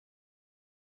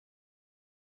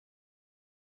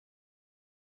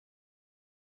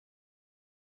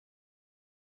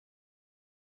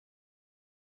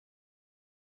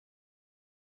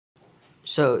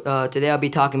Today I'll be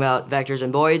talking about vectors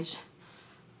and voids.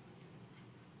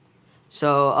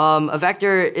 A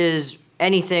vector is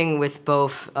anything with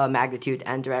both magnitude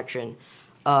and direction.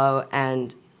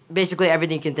 And basically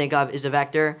everything you can think of is a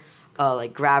vector,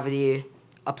 like gravity,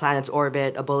 a planet's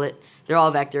orbit, a bullet. They're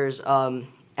all vectors.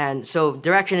 And so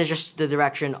direction is just the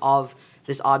direction of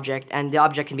this object. And the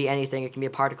object can be anything. It can be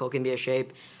a particle, it can be a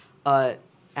shape.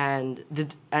 And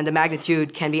the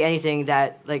magnitude can be anything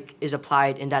that is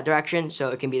applied in that direction. So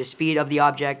it can be the speed of the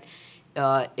object,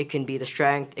 it can be the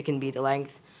strength, it can be the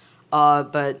length.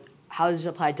 But how is this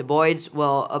applied to voids?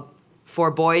 Well,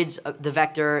 for voids, the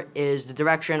vector is the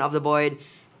direction of the void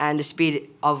and the speed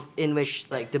in which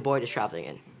the void is traveling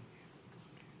in.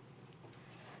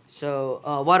 So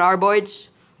what are voids?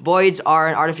 Voids are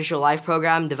an artificial life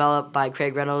program developed by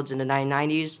Craig Reynolds in the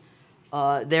 1990s.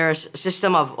 They're a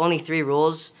system of only 3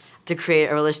 rules to create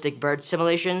a realistic bird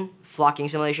simulation, flocking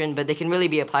simulation, but they can really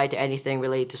be applied to anything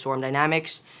related to swarm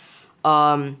dynamics.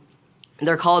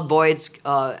 They're called voids,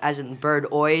 as in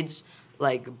birdoids,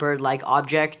 like bird-like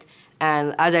object.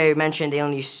 And as I mentioned, they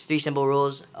only use 3 simple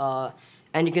rules.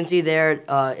 And you can see there,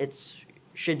 it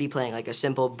should be playing like a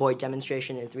simple void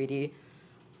demonstration in 3D.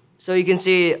 So you can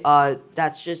see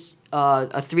that's just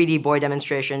a 3D void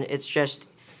demonstration. It's just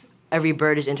every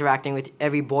bird is interacting with,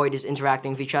 every void is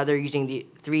interacting with each other using the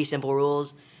 3 simple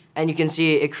rules. And you can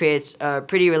see it creates a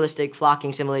pretty realistic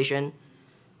flocking simulation.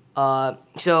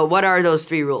 So what are those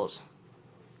 3 rules?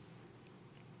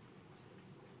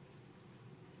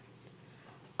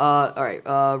 All right,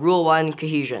 rule 1,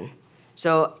 cohesion.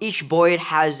 So each void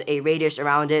has a radius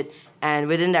around it, and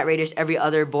within that radius, every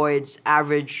other void's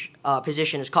average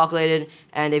position is calculated,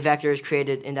 and a vector is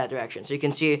created in that direction. So you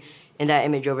can see in that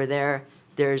image over there,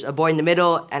 there's a void in the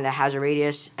middle, and it has a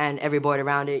radius, and every void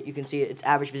around it, you can see its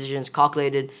average position is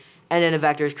calculated, and then a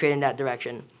vector is created in that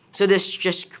direction. So this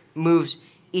just moves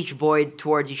each void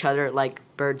towards each other like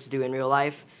birds do in real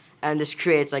life, and this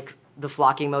creates the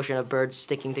flocking motion of birds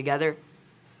sticking together.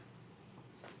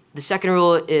 The second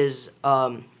rule is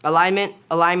alignment.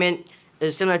 Alignment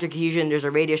is similar to cohesion. There's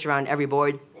a radius around every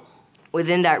void.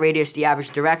 Within that radius, the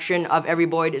average direction of every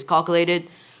void is calculated,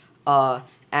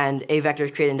 and a vector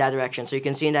is created in that direction. So you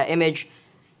can see in that image,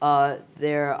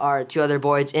 there are 2 other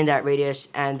voids in that radius,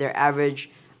 and their average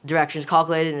direction is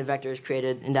calculated, and a vector is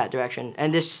created in that direction.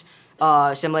 And this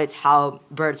simulates how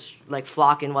birds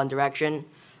flock in one direction,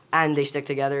 and they stick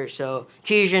together. So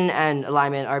cohesion and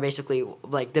alignment are basically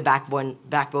the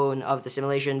backbone of the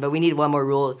simulation. But we need one more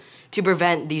rule to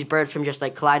prevent these birds from just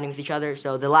colliding with each other.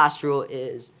 So the last rule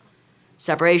is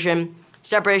separation.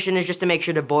 Separation is just to make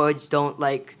sure the voids don't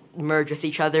merge with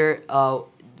each other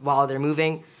while they're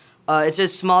moving. It's a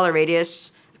smaller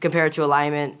radius compared to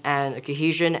alignment and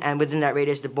cohesion, and within that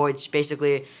radius, the voids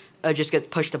basically just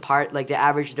get pushed apart. The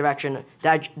average direction,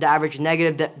 the average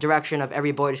negative direction of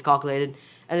every void is calculated,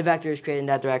 and the vector is created in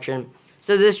that direction.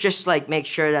 So this just makes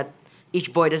sure that each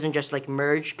void doesn't just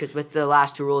merge, because with the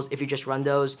last 2 rules, if you just run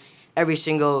those, every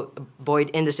single void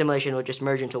in the simulation will just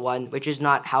merge into one, which is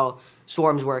not how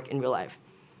swarms work in real life.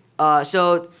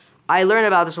 So I learned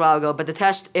about this a while ago, but to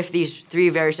test if these 3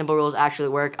 very simple rules actually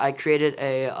work, I created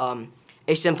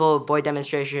a simple void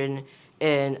demonstration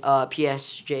in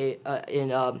PSJ in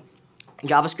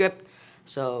JavaScript.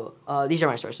 So these are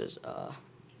my sources.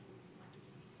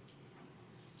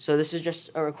 So this is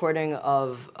just a recording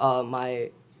of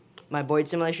my void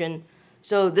simulation.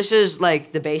 So this is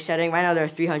the base setting. Right now there are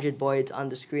 300 voids on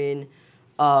the screen.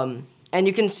 And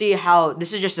you can see how,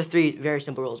 this is just the 3 very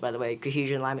simple rules, by the way,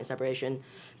 cohesion, alignment, separation.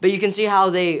 But you can see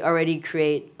how they already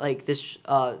create these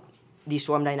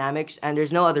swarm dynamics, and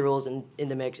there's no other rules in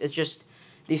the mix. It's just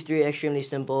these 3 extremely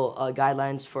simple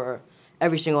guidelines for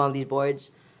every single one of these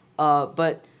voids.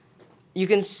 But you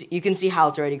can see how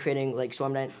it's already creating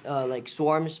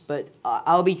swarms. But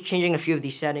I'll be changing a few of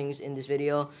these settings in this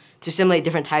video to simulate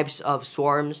different types of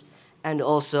swarms, and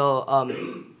also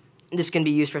this can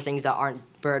be used for things that aren't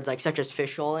birds, such as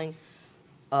fish shoaling.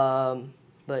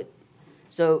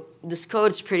 So this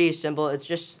code's pretty simple. It's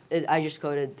just I just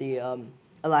coded the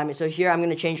alignment. So here I'm going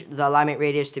to change the alignment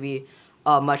radius to be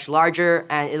much larger,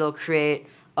 and it'll create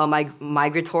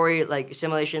migratory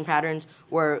simulation patterns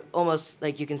where almost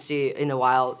you can see in the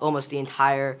wild, almost the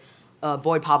entire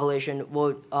void population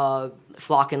will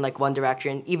flock in one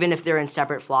direction. Even if they're in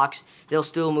separate flocks, they'll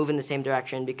still move in the same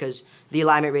direction because the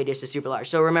alignment radius is super large.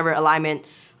 So remember, alignment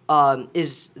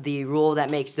is the rule that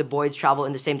makes the voids travel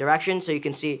in the same direction. So you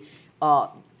can see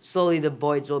slowly the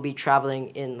voids will be traveling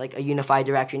in a unified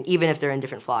direction, even if they're in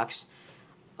different flocks.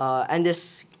 And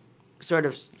this sort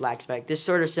of lag spec. This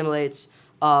sort of simulates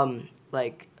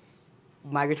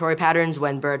migratory patterns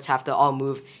when birds have to all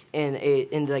move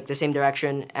in like the same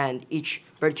direction, and each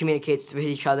bird communicates with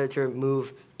each other to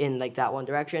move in like that one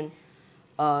direction.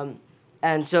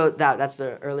 And so that's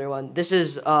the earlier one. This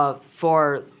is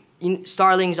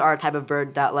starlings are a type of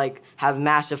bird that like have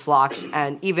massive flocks,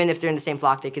 and even if they're in the same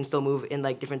flock, they can still move in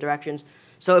like different directions.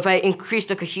 So if I increase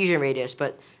the cohesion radius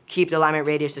but keep the alignment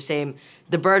radius the same,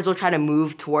 the birds will try to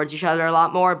move towards each other a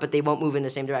lot more, but they won't move in the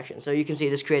same direction. So you can see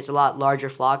this creates a lot larger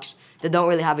flocks that don't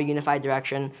really have a unified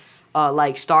direction,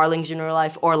 like starlings in real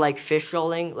life, or like fish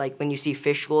shoaling, like when you see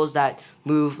fish schools that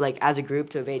move like as a group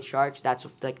to evade sharks. That's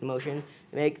like the motion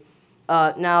they make.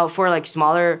 Now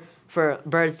for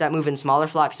birds that move in smaller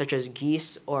flocks, such as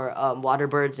geese or water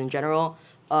birds in general,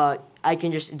 I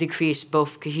can just decrease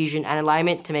both cohesion and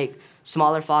alignment to make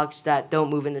smaller flocks that don't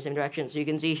move in the same direction. So you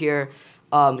can see here,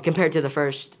 compared to the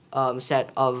first set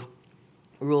of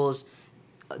rules,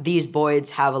 these boids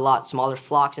have a lot smaller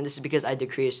flocks, and this is because I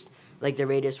decreased like the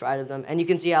radius for either of them. And you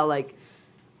can see how like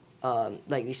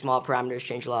these small parameters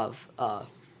change a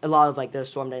lot of like the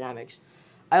swarm dynamics.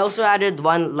 I also added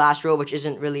one last rule, which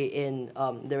isn't really in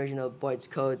the original Boyd's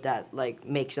code, that like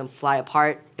makes them fly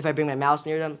apart if I bring my mouse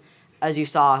near them. As you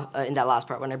saw in that last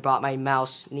part, when I brought my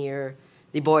mouse near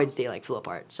the Boyds, they like flew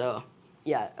apart. So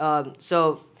yeah,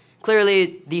 so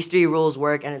clearly these three rules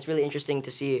work, and it's really interesting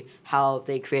to see how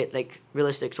they create like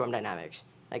realistic swarm dynamics.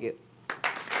 Thank you.